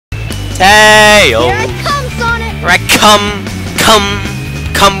Tails! Here I come, Sonic! Here I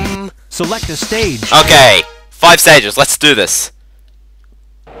come! Select a stage. Okay, 5 stages, let's do this.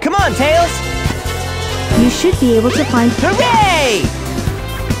 Come on, Tails! You should be able to find... Hooray!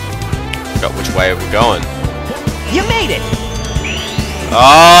 Got which way are we going? You made it!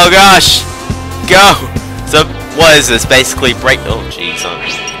 Oh gosh! Go! So, what is this? Basically break... Oh jeez,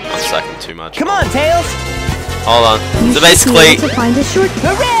 I'm sucking too much. Come on, Tails! Hold on. You So should basically... be able to find a short...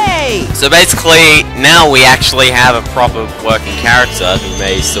 Hooray! So basically, now we actually have a proper working character who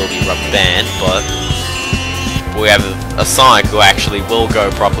may still be rubber band, but we have a Sonic who actually will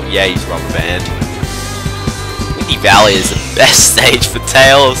go proper. Yeah, he's rubber band. Windy Valley is the best stage for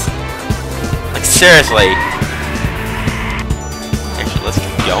Tails. Like seriously. Actually, let's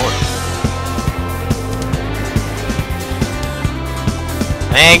keep going.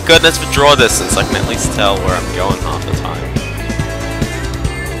 Thank goodness for draw distance. I can at least tell where I'm going half the time.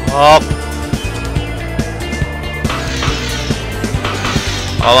 Oh.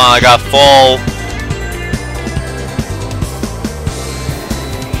 Hold on, I got full.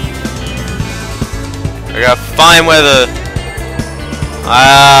 I got fine weather.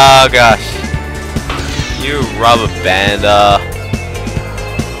 Oh gosh. You rubber bander.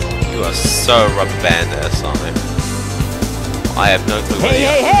 You are so rubber bander, Sonic. I have no clue where you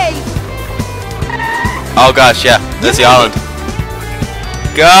are. Hey! Oh gosh, yeah. There's the island.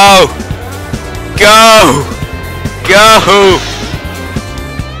 Go! Go! Go!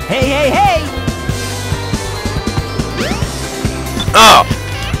 Hey! Oh!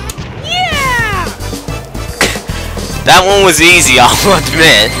 Yeah! That one was easy, I'll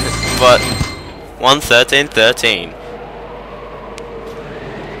admit. But 1:13:13.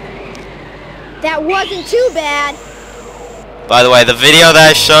 That wasn't too bad. By the way, the video that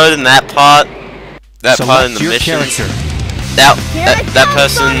I showed in that part part in the your mission, character. that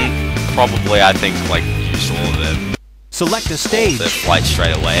person probably, I think, like used all of Select a their stage. flight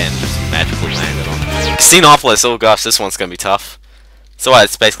straight away and just magically landed on it. Casinopolis. Oh gosh, this one's gonna be tough. So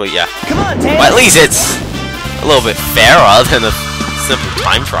it's basically, yeah. Come on, Tails! Well, at least it's a little bit fairer than a simple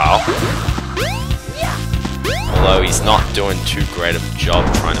time trial. Although he's not doing too great of a job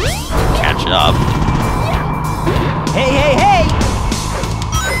trying to catch up. Hey!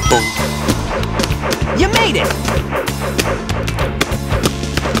 Boom. You made it!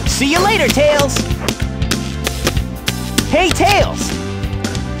 See you later, Tails! Hey, Tails!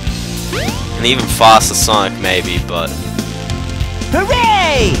 An even faster Sonic, maybe, but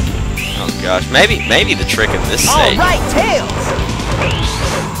Hooray! oh gosh, maybe the trick in this stage. All right, Tails!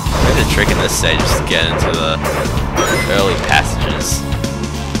 Maybe the trick in this stage is to get into the early passages.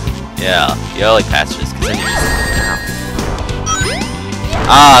 Yeah, the early passages, because then you just...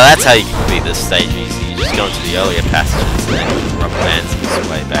 Ah, that's how you can beat this stage easy. You just go into the earlier passages and then rubber bands his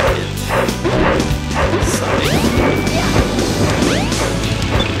way back in.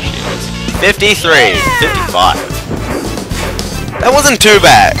 53, 55. That wasn't too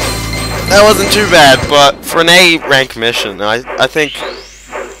bad. That wasn't too bad, but for an A rank mission, I think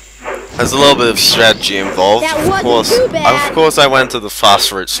there's a little bit of strategy involved. That wasn't too bad. Of course, I went to the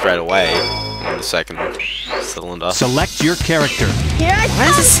fast route straight away on the second cylinder. Select your character. Here I Why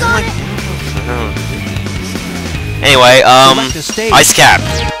come, does it sound Sonic! Anyway, Select a stage. Ice Cap.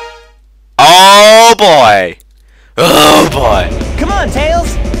 Oh boy. Oh boy. Come on,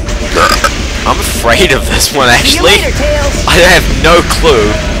 Tails! I'm afraid of this one See you actually. later, Tails! I have no clue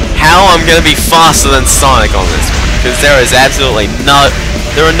how I'm gonna be faster than Sonic on this one, because there are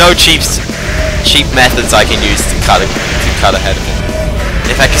no cheap methods I can use to cut ahead of it.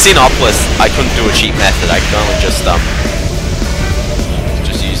 In fact, Casinopolis, I couldn't do a cheap method. I could only just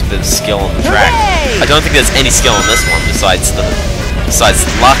use a bit of skill on the track. Hooray! I don't think there's any skill on this one besides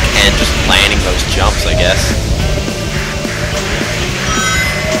luck and just landing those jumps, I guess.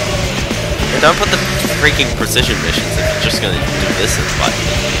 Don't put the freaking precision missions if you're just gonna do this in the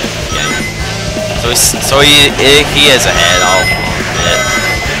game. So he is ahead, I'll admit.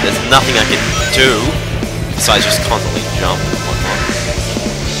 There's nothing I can do besides just constantly jump and whatnot.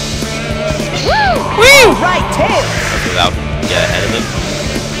 Woo! Right, Tails! Hopefully that'll get ahead of him.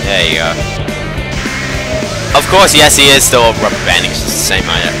 There you go. Of course, yes, he is still rubber banding, it's just the same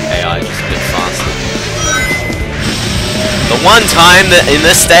AI, just a bit faster. The one time that in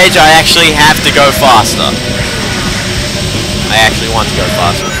this stage I actually have to go faster. I actually want to go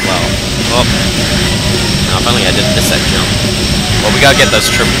faster as well. Oh. No, if only I didn't miss that jump. Well, we gotta get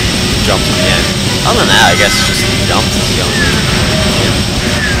those triple jumps at the end. Other than that, I guess just jumps is the only way.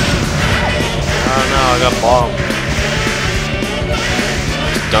 Oh no, I got bombed.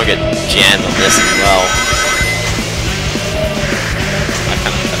 Don't get jammed on this as well. I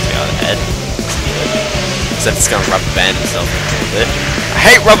kind of have to go ahead. Except it's gonna rubber band itself a little bit. I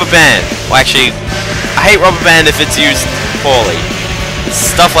hate rubber band! Well, actually, I hate rubber band if it's used poorly.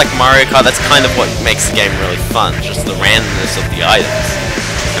 Stuff like Mario Kart, that's kind of what makes the game really fun. Just the randomness of the items.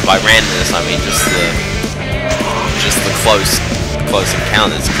 And by randomness, I mean just the close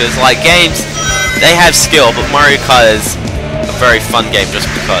encounters. Because, like, games, they have skill, but Mario Kart is a very fun game just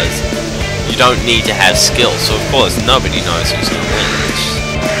because you don't need to have skill. So, of course, nobody knows who's going to win.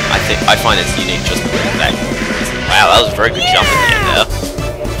 I find it's unique just because of that. Wow, that was a very good jump in the end there.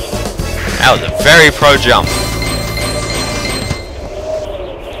 That was a very pro jump.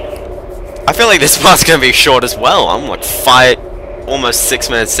 I feel like this part's going to be short as well. I'm like almost 6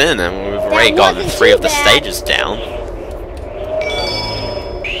 minutes in, and we've already gotten 3 of the stages down.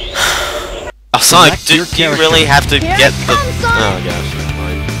 Oh, Sonic, do you really have to get the... Oh, gosh, never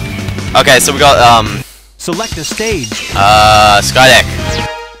mind. Okay, so we got, Select a stage. Skydeck.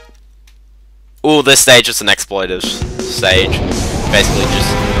 Ooh, this stage is an exploitive stage. Basically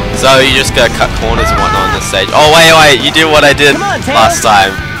just... So you just gotta cut corners and whatnot on this stage. Oh, wait, you did what I did last time.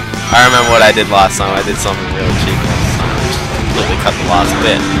 I remember what I did last time. I did something really cheap last time. I just completely cut the last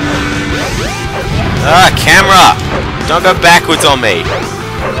bit. Ah, camera! Don't go backwards on me.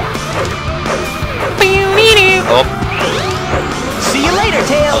 Oh. See you later,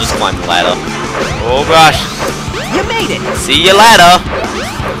 Tails. I'll just climb the ladder. Oh gosh. You made it. See you later.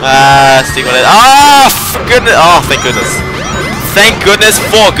 See what it. Oh, for goodness. Oh, thank goodness. Thank goodness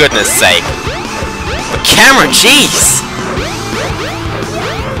for goodness sake. The camera, jeez.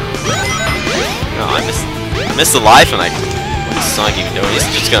 No, I missed the life, and what is Sonic even doing? He's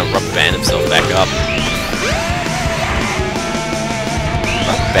just gonna rubber band himself back up.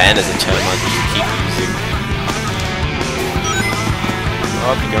 Rubber band is a term I just keep using.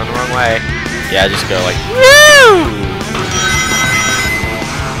 Oh, you're going the wrong way. Yeah, just go like, woo!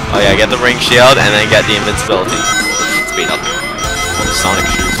 Oh yeah, get the ring shield and then get the invincibility. Speed up. Or the Sonic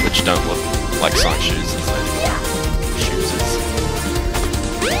shoes, which don't look like Sonic shoes.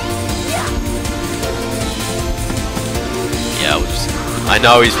 Yeah, we'll just... I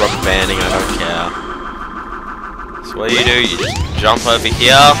know he's rubber banding, I don't care. So what do? You just jump over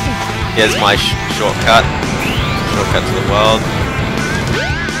here. Here's my shortcut. Shortcut to the world.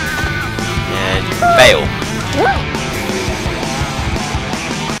 And you fail.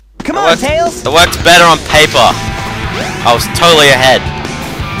 Come on, Tails! It works better on paper. I was totally ahead.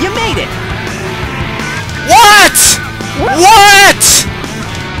 You made it! What?! What?!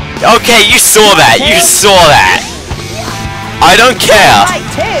 Okay, you saw that. You saw that. I don't care.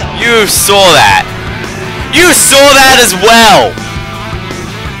 You saw that. You saw that as well.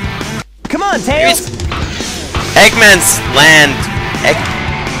 Come on, Tails! Eggman's land.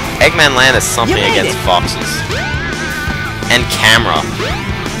 Eggman Land is something against foxes. And camera.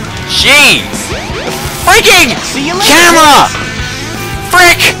 Jeez! Freaking camera!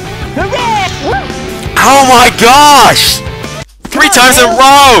 Frick! Oh my gosh! 3 times in a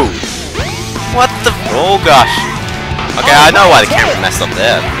row! What the... Oh gosh. Okay, I know why the camera messed up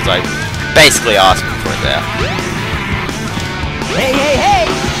there, because I basically asked him for it there. Hey, hey, hey!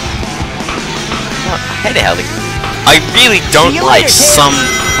 Hey the hell, I really don't like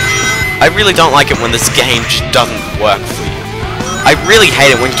I really don't like it when this game just doesn't work for you. I really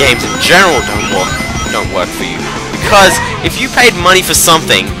hate it when games in general don't work for you. Because if you paid money for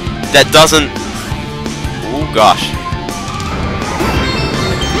something that doesn't... Oh gosh.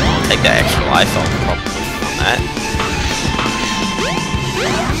 I'll take that extra life off probably on that.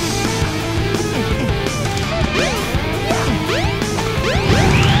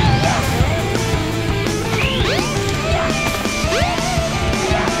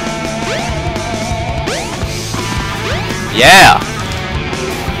 Yeah!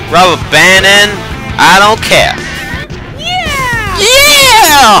 Rubber banding, I don't care. Yeah!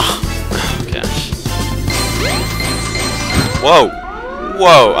 Yeah! Oh gosh. Whoa!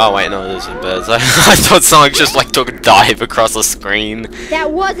 Whoa! Oh wait, no, those are birds. I thought someone just like took a dive across the screen.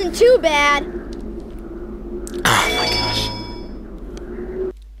 That wasn't too bad. Oh my gosh.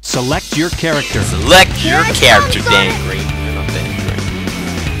 Select your character. Select your character, Dan Green. You're not Dan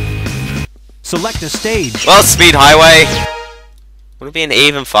Green. Select a stage. Well, Speed Highway. Would it be an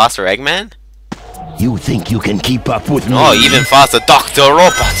even faster Eggman? You think you can keep up with me? Oh, even faster Dr.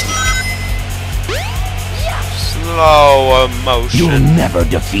 Robot. Slow motion. You'll never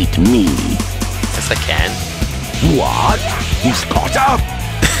defeat me. Yes, I can. What? He's caught up.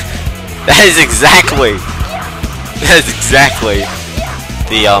 That is exactly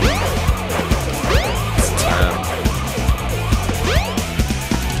the oh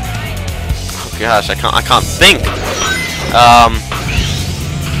gosh, I can't think.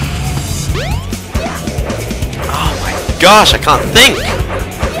 gosh, I can't think.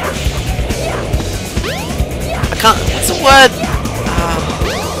 I can't. What's the word?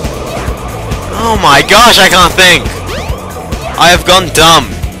 Oh my gosh, I can't think. I have gone dumb.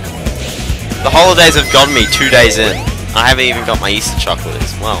 The holidays have gotten me 2 days in. I haven't even got my Easter chocolate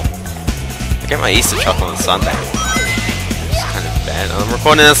as well. I get my Easter chocolate on Sunday. It's kind of bad. I'm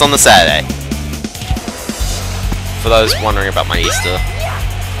recording this on the Saturday. For those wondering about my Easter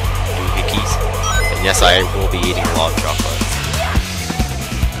doohickeys. And yes, I will be eating a lot of chocolate.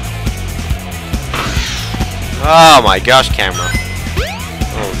 Oh my gosh, camera.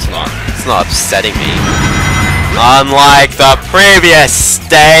 Oh, it's not upsetting me. Unlike the previous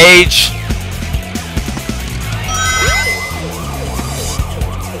stage.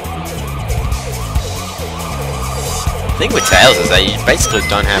 The thing with Tails is that you basically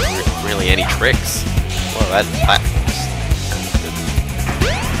don't have really any tricks. Well, that's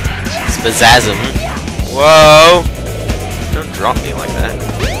Spazasm. Whoa! Don't drop me like that.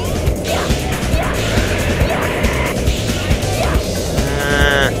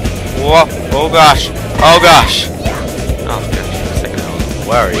 Whoa! Oh gosh! Oh gosh! Oh gosh! For a second I was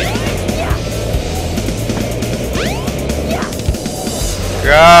worried.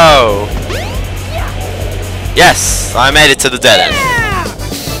 Go! Yes! I made it to the dead end.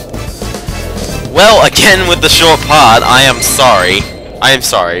 Well, again with the short part, I am sorry. I am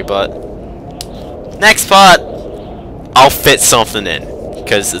sorry, but next part, I'll fit something in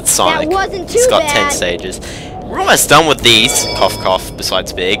because it's Sonic. That wasn't too it's got bad. 10 stages. We're almost done with these. Cough, cough.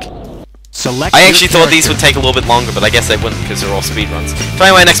 Besides Big. Select I your actually thought these character. would take a little bit longer, but I guess they wouldn't because they're all speedruns. So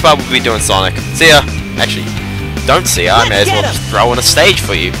anyway, next part we'll be doing Sonic. See ya. Actually, don't see ya. I may as well just throw in a stage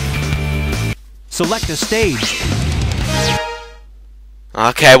for you. Select a stage.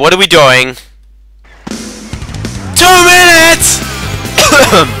 Okay, what are we doing? 2 minutes!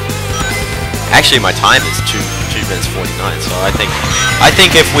 Actually, my time is 2 minutes 49, so I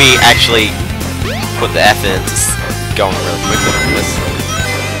think if we actually put the effort into going really quickly on this.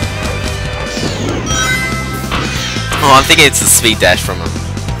 Oh, I'm thinking it's the speed dash from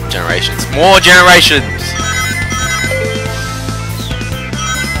Generations. More Generations!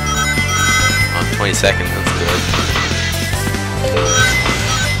 Oh, 20 seconds, that's good.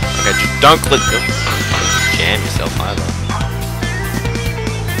 Okay, just don't click. Jam yourself either.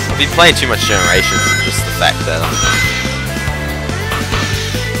 I've been playing too much Generations, just the fact that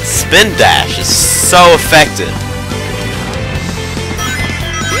Spin Dash is so effective.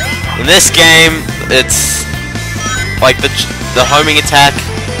 In this game, it's like the homing attack.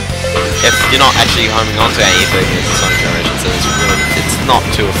 If you're not actually homing onto anything in Sonic Generations, then it's not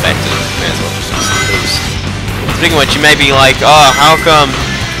too effective. You may as well just use the boost. Speaking of which, you may be like, oh, how come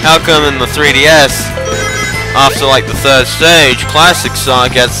in the 3DS, after like the 3rd stage, Classic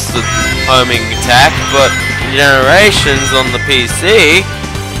Sonic gets the homing attack, but in Generations on the PC,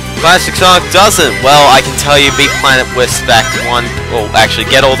 Classic Sonic doesn't? Well, I can tell you, beat Planet Wisp Act 1, well, actually,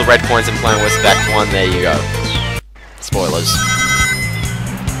 get all the red coins in Planet Wisp Act 1, there you go. Spoilers.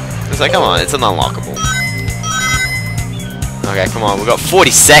 It's like, come on, it's an unlockable. Okay, come on, we've got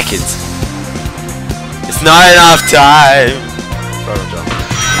 40 seconds. It's not enough time. Rotom John.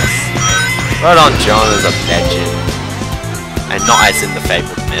 Rotom John is a legend. And not as in the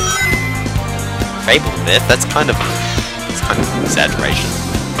Fabled Myth. Fabled Myth? That's kind of an exaggeration.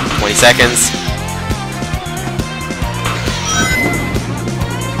 20 seconds.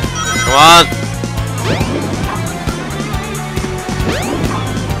 Come on.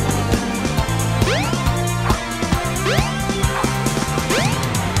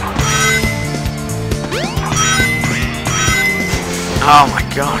 Oh my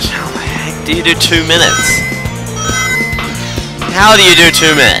gosh, how the heck do you do 2 minutes? How do you do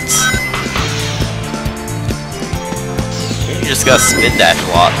 2 minutes? You just gotta spin dash a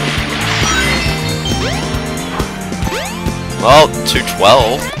lot. Well,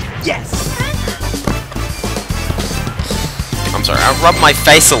 212. Yes. I'm sorry, I rub my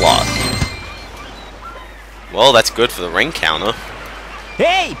face a lot. Well, that's good for the ring counter.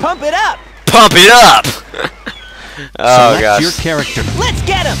 Hey, pump it up. Pump it up! Oh Select gosh. your character. Let's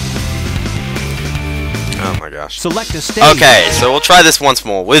get him. Oh my gosh. Select a stage. Okay, so we'll try this once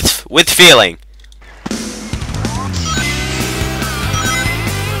more with feeling.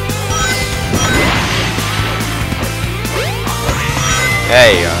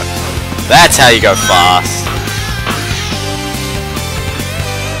 There you go. That's how you go fast.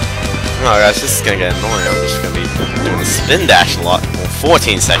 Oh gosh, this is gonna get annoying. I'm just gonna be doing the spin dash a lot. Well,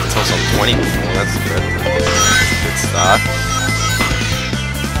 14 seconds. I was on 20 before. That's good. Good start.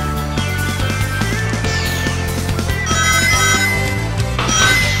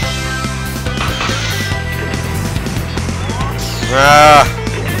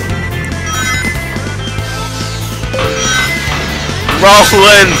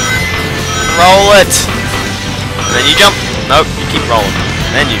 Rolling! Roll it! And then you jump. Nope, you keep rolling.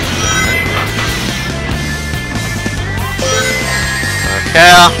 Then you.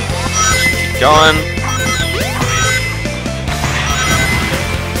 Okay. Keep going.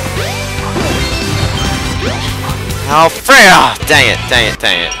 Oh, Freya! Dang it, dang it,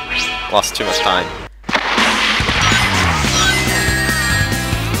 dang it. Lost too much time.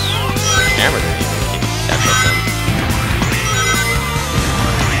 Camera didn't even catch up then.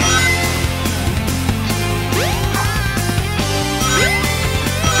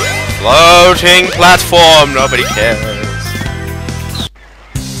 Floating platform, nobody cares.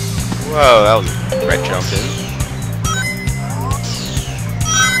 Whoa, that was a great jump in.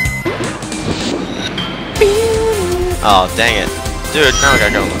 Oh, dang it. Dude, now I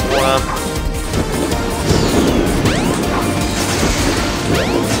gotta go in the water.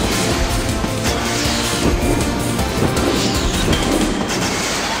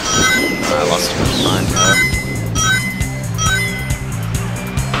 I lost too much time, bro.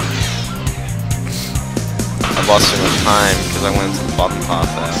 I lost too much time because I went to the bottom path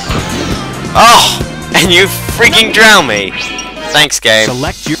there. Oh! And you freaking drowned me! Thanks, game.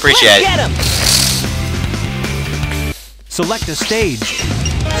 Select your. Appreciate Let's it. get 'em. Select a stage.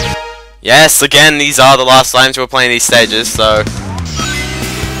 Yes, again, these are the last times we're playing these stages, so... I'll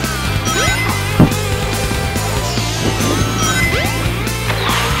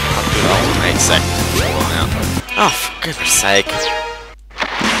do that in 8 seconds. Now. Oh, for goodness sake.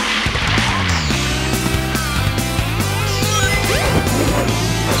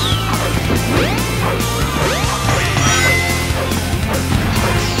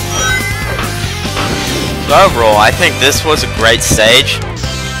 So overall, I think this was a great stage.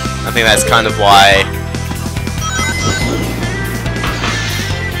 I think that's kind of why...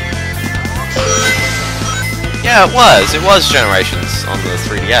 Yeah, it was Generations on the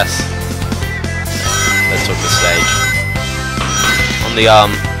 3DS that took the stage. On the,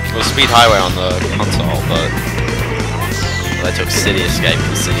 it was Speed Highway on the console, but they took City Escape,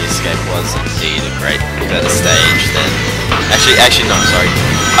 because City Escape was indeed a better stage than... Actually, no, sorry.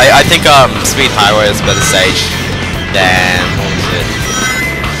 I think, Speed Highway is a better stage than... What was it?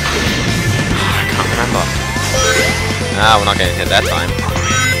 I can't remember. Ah, we're not getting hit that time.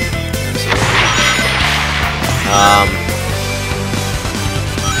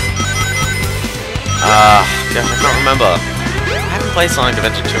 Gosh, I can't remember. I haven't played Sonic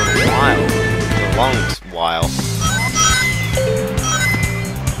Adventure 2 in a while. A long while.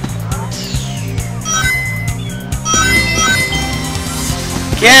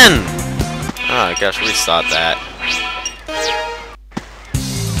 Again! Oh gosh, restart that.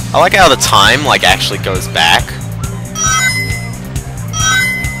 I like how the time, like, actually goes back.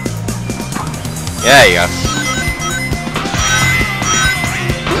 Yeah, there you go.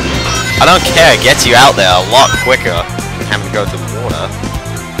 I don't care, it gets you out there a lot quicker than having to go through the water.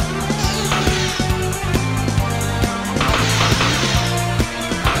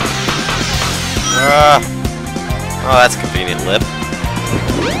 Oh, that's a convenient lip.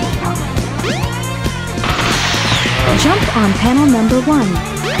 Jump on panel number 1.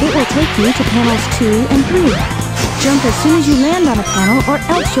 It will take you to panels 2 and 3. Jump as soon as you land on a panel or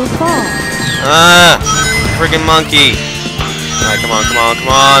else you'll fall. Ah! Friggin' monkey! Alright, come on, come on, come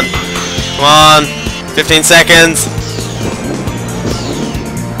on! Come on! 15 seconds!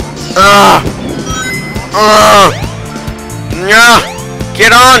 Ah! Ah! Yeah!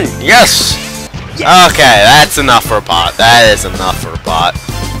 Get on! Yes! Okay, that's enough for a pot. That is enough for a pot.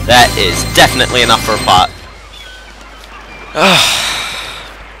 That is definitely enough for a pot.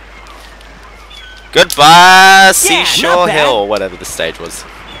 Goodbye, Seashore Hill, or whatever the stage was.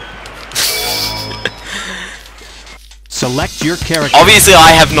 Select your character. Obviously,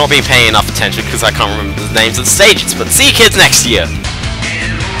 I have not been paying enough attention because I can't remember the names of the stages, but see you kids next year!